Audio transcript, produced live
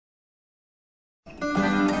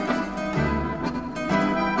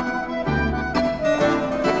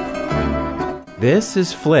This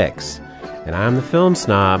is Flicks, and I'm the film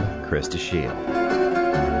snob, Krista Shield.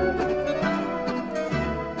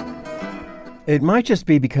 It might just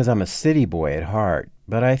be because I'm a city boy at heart,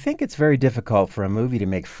 but I think it's very difficult for a movie to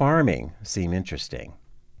make farming seem interesting.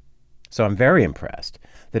 So I'm very impressed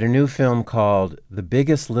that a new film called The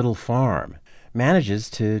Biggest Little Farm manages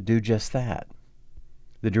to do just that.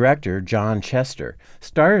 The director, John Chester,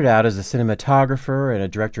 started out as a cinematographer and a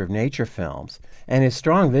director of nature films, and his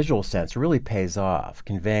strong visual sense really pays off,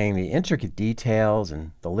 conveying the intricate details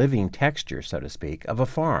and the living texture, so to speak, of a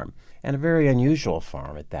farm, and a very unusual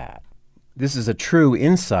farm at that. This is a true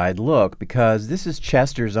inside look because this is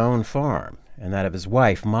Chester's own farm, and that of his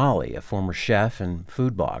wife, Molly, a former chef and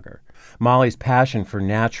food blogger. Molly's passion for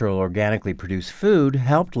natural, organically produced food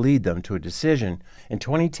helped lead them to a decision in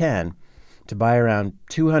 2010 to buy around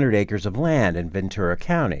 200 acres of land in Ventura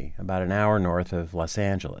County, about an hour north of Los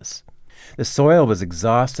Angeles. The soil was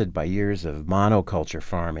exhausted by years of monoculture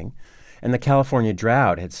farming, and the California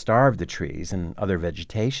drought had starved the trees and other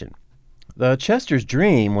vegetation. The Chester's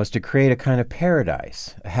dream was to create a kind of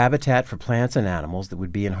paradise, a habitat for plants and animals that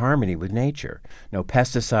would be in harmony with nature. No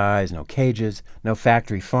pesticides, no cages, no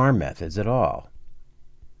factory farm methods at all.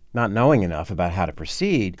 Not knowing enough about how to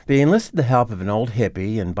proceed, they enlisted the help of an old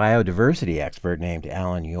hippie and biodiversity expert named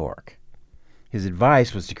Alan York. His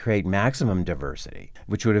advice was to create maximum diversity,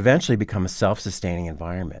 which would eventually become a self-sustaining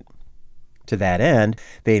environment. To that end,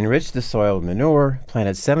 they enriched the soil with manure,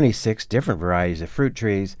 planted 76 different varieties of fruit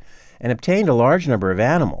trees, and obtained a large number of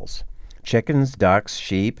animals: chickens, ducks,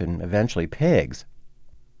 sheep, and eventually pigs.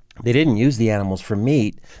 They didn't use the animals for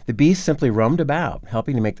meat. The beasts simply roamed about,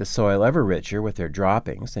 helping to make the soil ever richer with their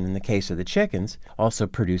droppings, and in the case of the chickens, also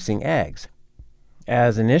producing eggs.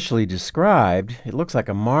 As initially described, it looks like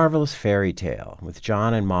a marvelous fairy tale, with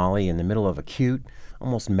John and Molly in the middle of a cute,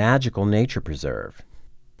 almost magical nature preserve.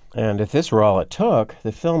 And if this were all it took,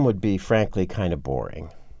 the film would be, frankly, kind of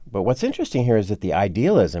boring. But what's interesting here is that the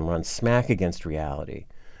idealism runs smack against reality.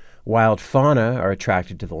 Wild fauna are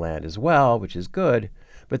attracted to the land as well, which is good,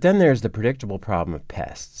 but then there's the predictable problem of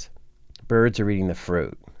pests. Birds are eating the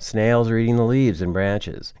fruit, snails are eating the leaves and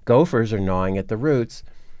branches, gophers are gnawing at the roots,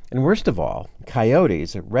 and worst of all,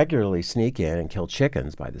 coyotes regularly sneak in and kill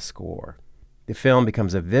chickens by the score. The film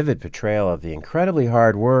becomes a vivid portrayal of the incredibly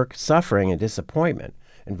hard work, suffering, and disappointment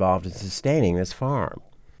involved in sustaining this farm.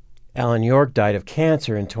 Alan York died of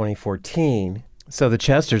cancer in 2014, so the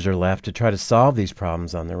Chesters are left to try to solve these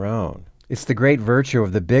problems on their own. It's the great virtue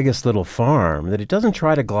of The Biggest Little Farm that it doesn't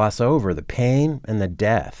try to gloss over the pain and the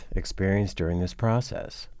death experienced during this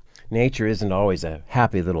process. Nature isn't always a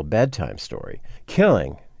happy little bedtime story.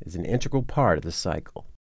 Killing is an integral part of the cycle.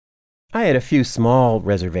 I had a few small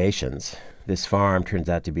reservations. This farm turns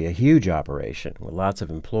out to be a huge operation with lots of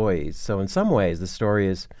employees, so in some ways the story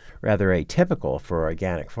is rather atypical for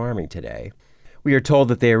organic farming today. We are told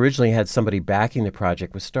that they originally had somebody backing the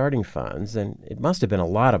project with starting funds, and it must have been a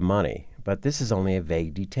lot of money, but this is only a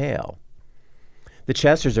vague detail. The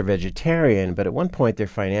Chesters are vegetarian, but at one point their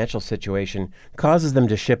financial situation causes them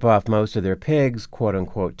to ship off most of their pigs,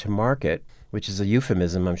 quote-unquote, to market, which is a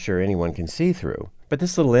euphemism I'm sure anyone can see through. But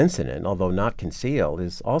this little incident, although not concealed,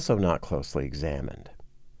 is also not closely examined.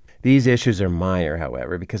 These issues are minor,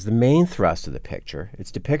 however, because the main thrust of the picture,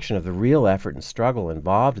 its depiction of the real effort and struggle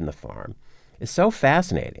involved in the farm, is so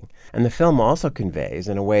fascinating, and the film also conveys,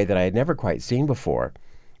 in a way that I had never quite seen before,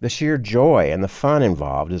 the sheer joy and the fun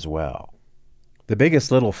involved as well. The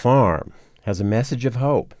Biggest Little Farm has a message of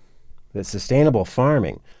hope, that sustainable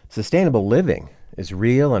farming, sustainable living, is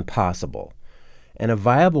real and possible, and a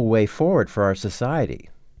viable way forward for our society,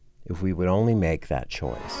 if we would only make that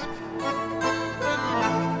choice.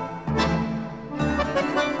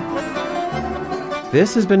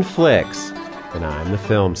 This has been Flicks, and I'm the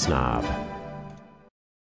film snob.